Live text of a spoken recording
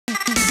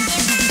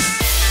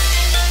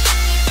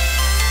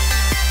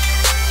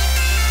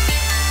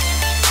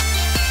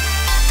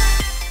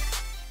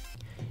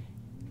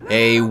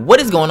Hey, what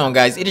is going on,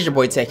 guys? It is your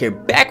boy Tech here,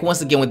 back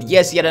once again with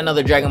yet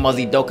another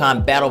Dragonball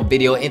Dokkan battle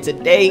video. And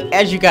today,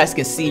 as you guys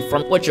can see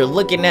from what you're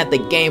looking at, the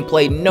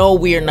gameplay, no,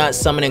 we are not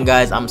summoning,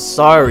 guys. I'm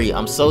sorry,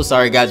 I'm so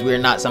sorry, guys, we are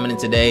not summoning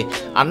today.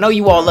 I know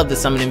you all love the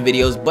summoning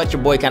videos, but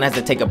your boy kind of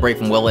has to take a break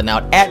from whaling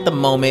out at the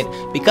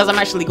moment because I'm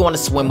actually going to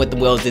swim with the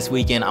whales this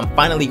weekend. I'm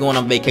finally going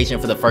on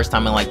vacation for the first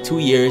time in like 2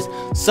 years,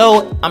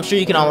 so I'm sure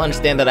you can all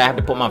understand that I have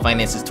to put my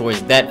finances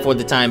towards that for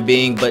the time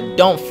being. But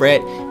don't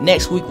fret,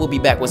 next week we'll be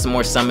back with some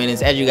more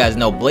summonings. As you guys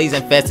know,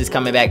 Blazing Fest is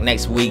coming back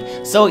next week,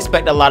 so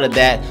expect a lot of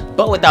that.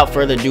 But without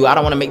further ado, I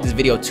don't want to make this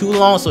video too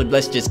long, so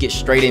let's just get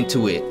straight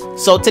into it.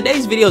 So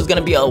today's video is going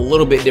to be a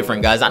little bit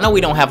different, guys. I know we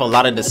don't have a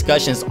lot of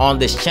discussions on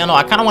this channel.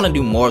 I kind of want to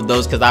do more of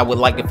those because I would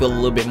like to feel a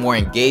little bit more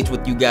engaged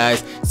with you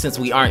guys since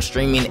we aren't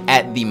streaming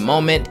at the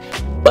moment.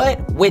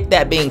 But with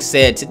that being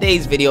said,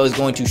 today's video is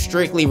going to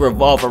strictly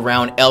revolve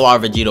around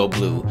LR Vegito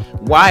Blue.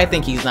 Why I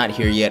think he's not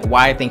here yet,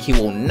 why I think he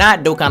will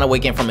not Dokkan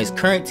Awaken from his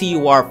current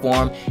TUR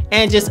form,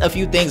 and just a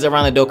few things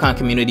around the Dokkan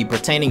community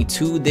pertaining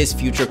to this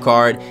future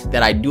card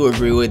that I do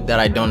agree with, that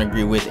I don't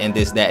agree with, and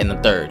this, that, and the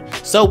third.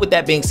 So with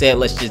that being said,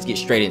 let's just get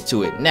straight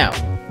into it. Now,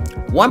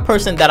 one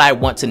person that I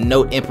want to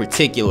note in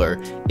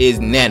particular is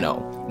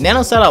Nano.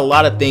 Nano said a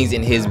lot of things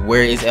in his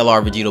Where is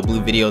LR Vegito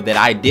Blue video that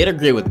I did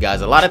agree with,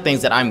 guys. A lot of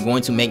things that I'm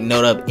going to make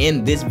note of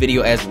in this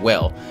video as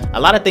well. A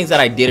lot of things that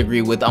I did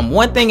agree with.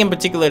 One thing in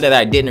particular that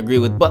I didn't agree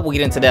with, but we'll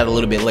get into that a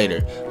little bit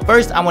later.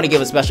 First, I want to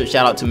give a special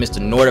shout out to Mr.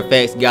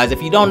 Nordifex. Guys,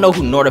 if you don't know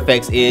who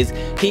Nordifex is,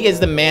 he is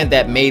the man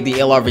that made the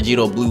LR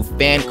Vegito Blue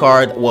fan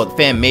card, well,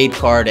 fan-made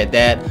card at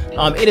that.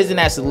 It is an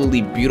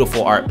absolutely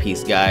beautiful art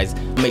piece, guys.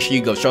 Make sure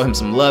you go show him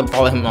some love,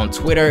 follow him on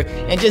Twitter,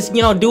 and just,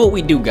 you know, do what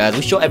we do, guys.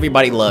 We show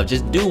everybody love.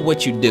 Just do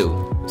what you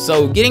do.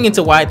 So getting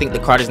into why I think the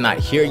card is not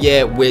here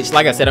yet, which,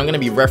 like I said, I'm going to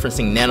be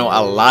referencing Nano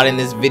a lot in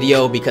this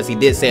video because he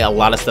did say a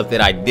lot of stuff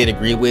that I did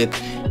agree with,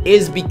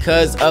 is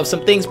because of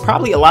some things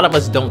probably a lot of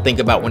us don't think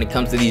about when it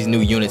comes to these new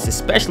units,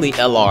 especially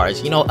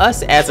LRs. You know,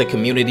 us as a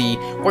community,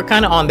 we're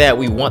kind of on that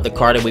we want the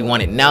card and we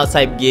want it now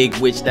type gig,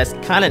 which that's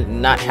kind of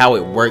not how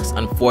it works,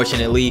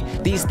 unfortunately.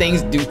 These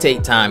things do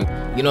take time.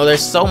 You know,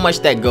 there's so much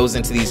that goes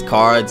into these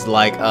cards,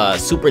 like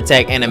super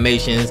tech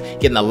animations,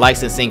 getting the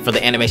licensing for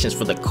the animations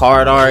for the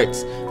card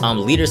arts,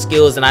 leader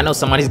skills, and I know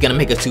somebody's gonna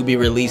make a to be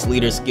released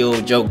leader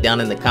skill joke down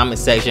in the comment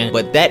section,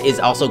 but that is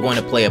also going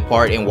to play a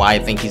part in why I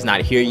think he's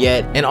not here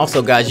yet. And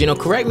also, guys, you know,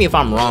 correct me if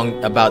I'm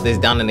wrong about this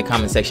down in the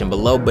comment section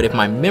below, but if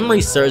my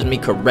memory serves me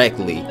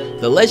correctly,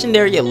 the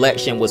legendary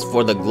election was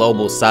for the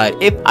global side.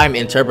 If I'm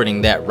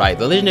interpreting that right,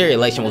 the legendary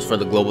election was for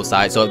the global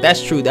side. So if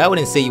that's true, that would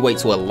insinuate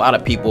to a lot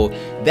of people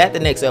that the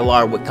next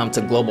LR would come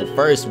to global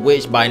first,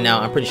 which by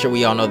now I'm pretty sure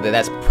we all know that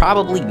that's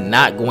probably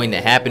not going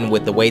to happen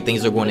with the way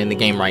things are going in the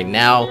game right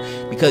now,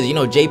 because, you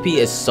know, JP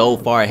is so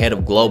far ahead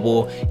of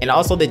global, and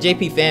also the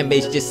JP fan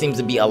base just seems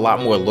to be a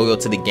lot more loyal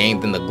to the game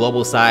than the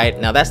global side.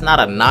 Now, that's not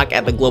a knock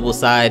at the global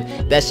side,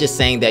 that's just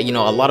saying that, you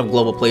know, a lot of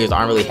global players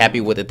aren't really happy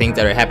with the things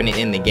that are happening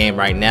in the game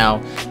right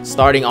now,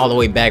 starting all the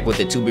way back with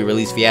the to be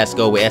released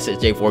fiasco with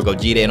SSJ4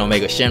 Gogeta and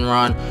Omega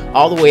Shenron,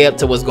 all the way up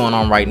to what's going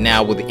on right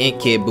now with the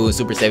Int Kid Buu and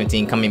Super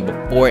 17 coming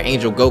before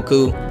Angel Goku.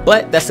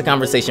 But that's a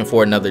conversation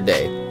for another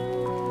day.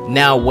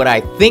 Now, what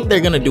I think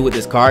they're gonna do with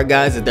this card,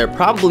 guys, is they're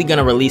probably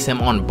gonna release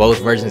him on both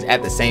versions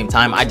at the same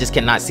time. I just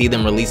cannot see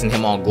them releasing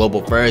him on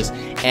global first,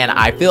 and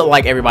I feel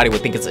like everybody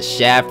would think it's a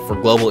shaft for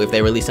global if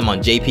they release him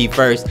on JP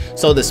first.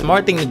 So the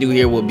smart thing to do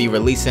here would be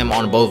release him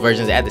on both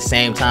versions at the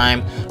same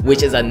time,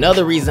 which is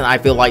another reason I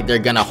feel like they're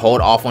gonna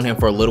hold off on him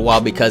for a little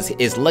while, because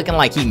it's looking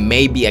like he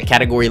may be a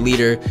category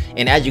leader,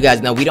 and as you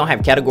guys know, we don't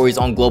have categories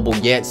on global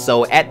yet.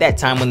 So at that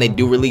time when they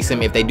do release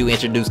him, if they do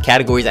introduce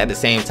categories at the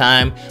same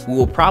time, we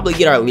will probably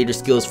get our leader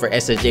skills for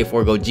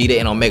SSJ4 Gogeta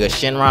and Omega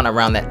Shenron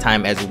around that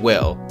time as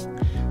well.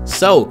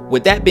 So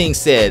with that being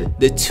said,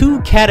 the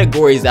two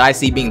categories that I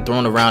see being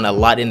thrown around a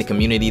lot in the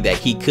community that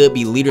he could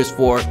be leaders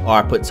for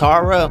are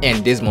Potara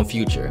and Dismal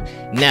Future.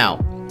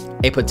 Now,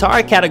 a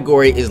Potara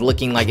category is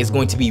looking like it's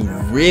going to be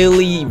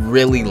really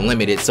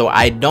limited, so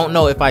I don't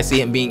know if I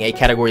see him being a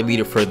category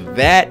leader for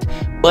that.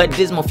 But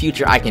Dismal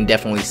Future, I can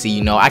definitely see.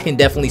 You know, I can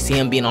definitely see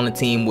him being on the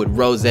team with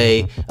Rose,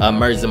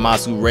 Merge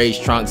Zamasu,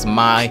 Rage Trunks,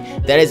 Mai.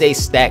 That is a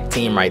stacked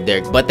team right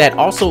there. But that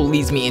also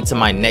leads me into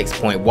my next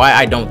point, why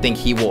I don't think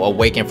he will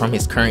awaken from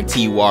his current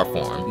TUR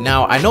form.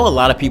 Now, I know a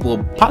lot of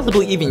people,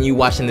 possibly even you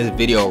watching this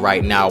video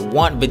right now,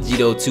 want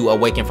Vegito to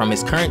awaken from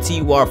his current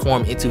TUR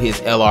form into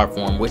his LR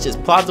form, which is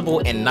plausible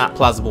and not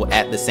plausible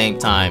at the same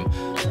time.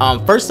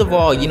 First of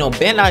all, you know,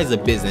 Bandai is a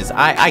business.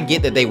 I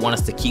get that they want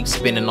us to keep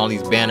spinning all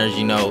these banners,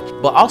 you know,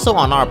 but also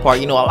on our part,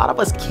 you know, a lot of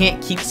us can't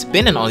keep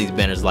spinning all these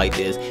banners like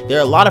this. There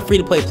are a lot of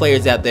free-to-play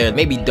players out there that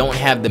maybe don't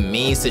have the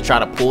means to try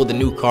to pull the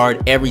new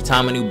card every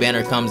time a new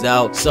banner comes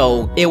out,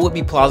 so it would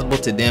be plausible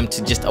to them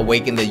to just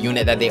awaken the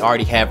unit that they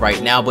already have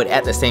right now. But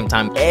at the same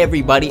time,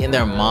 everybody and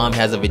their mom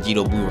has a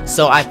Vegito Blue,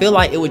 so I feel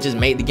like it would just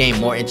make the game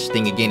more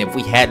interesting again if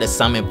we had to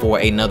summon for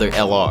another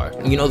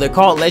LR. You know, they're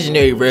called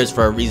legendary rares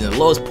for a reason. The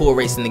lowest pull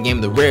rates in the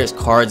game, the rarest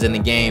cards in the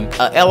game.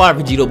 LR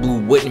Vegito Blue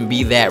wouldn't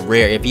be that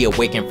rare if he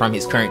awakened from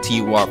his current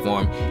TUR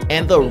form.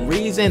 And the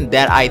reason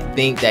that I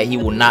think that he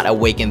will not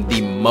awaken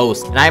the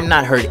most, and I have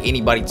not heard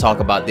anybody talk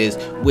about this,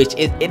 which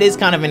it is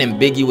kind of an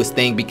ambiguous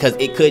thing because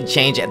it could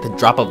change at the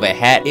drop of a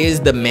hat, is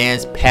the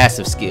man's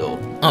passive skill.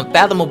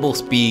 Unfathomable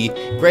speed,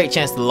 great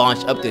chance to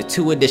launch up to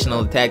 2 additional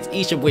attacks,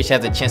 each of which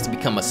has a chance to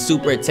become a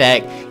super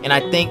attack, and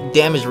I think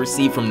damage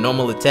received from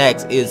normal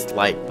attacks is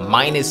like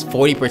minus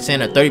 40%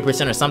 or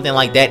 30% or something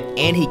like that,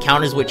 and he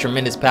counters with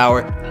tremendous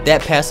power.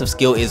 That passive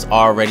skill is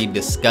already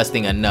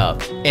disgusting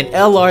enough. An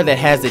LR that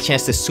has the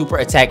chance to super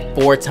attack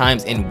 4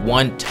 times in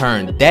 1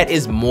 turn, that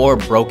is more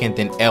broken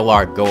than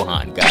LR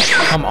Gohan, guys.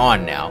 Come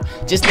on now,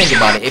 just think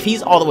about it. If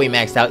he's all the way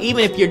maxed out,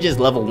 even if you're just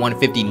level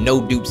 150,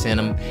 no dupes in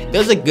him,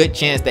 there's a good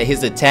chance that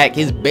his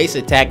base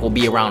attack will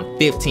be around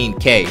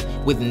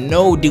 15k with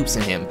no dupes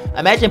in him.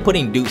 Imagine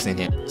putting dupes in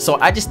him. So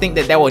I just think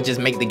that that will just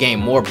make the game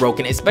more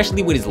broken,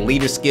 especially with his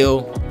leader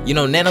skill. You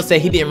know, Nano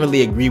said he didn't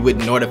really agree with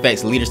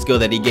Nordeffect's leader skill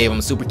that he gave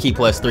him, super key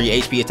plus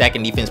 3, HP attack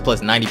and defense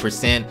plus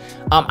 90%.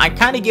 I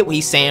kind of get what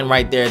he's saying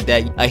right there,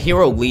 that a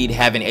hero lead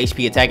having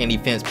HP attack and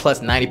defense plus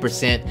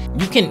 90%,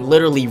 you can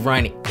literally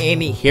run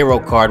any hero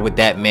card with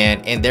that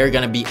man and they're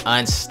gonna be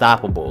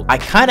unstoppable. I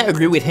kind of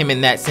agree with him in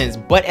that sense,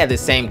 but at the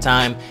same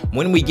time,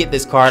 when we get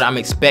this card, I'm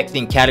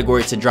expecting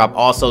category to drop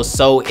also.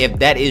 So if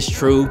that is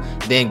true,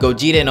 then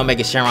Gogeta and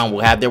Omega Shenron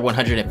will have their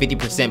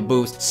 150%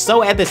 boost.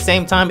 So at the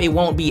same time, it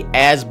won't be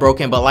as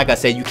broken, but like I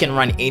said, you can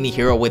run any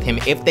hero with him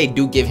if they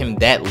do give him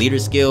that leader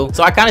skill.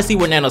 So I kind of see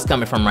where Nano's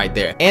coming from right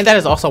there. And that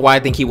is also why I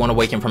think he won't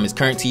awaken from his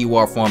current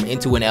TUR form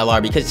into an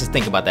LR, because just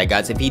think about that,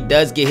 guys. If he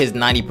does get his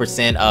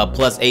 90%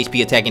 plus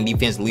HP attack and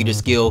defense leader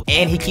skill,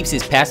 and he keeps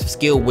his passive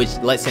skill, which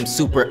lets him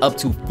super up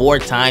to 4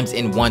 times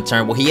in 1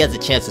 turn, well, he has a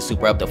chance to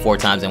super up to 4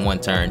 times in 1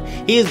 turn.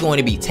 He is going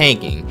to be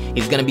tanking,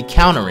 he's going to be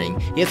countering,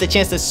 he has a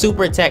chance to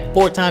super attack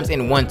 4 times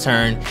in 1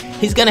 turn,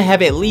 he's going to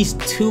have at least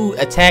 2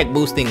 attack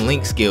boosting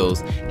link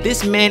skills.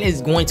 This man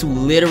is going to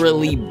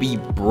literally be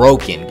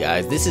broken,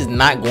 guys. This is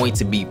not going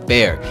to be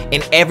fair,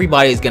 and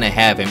everybody is going to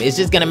have him. It's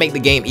just going to make the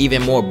game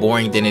even more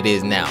boring than it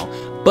is now.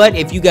 But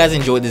if you guys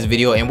enjoyed this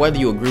video, and whether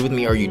you agree with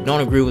me or you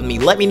don't agree with me,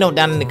 let me know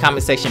down in the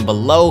comment section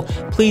below.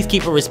 Please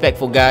keep it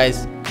respectful,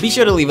 guys. Be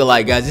sure to leave a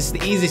like, guys. This is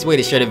the easiest way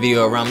to share the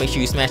video around. Make sure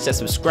you smash that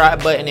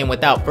subscribe button, and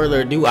without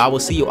further ado, I will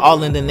see you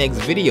all in the next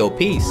video.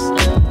 Peace.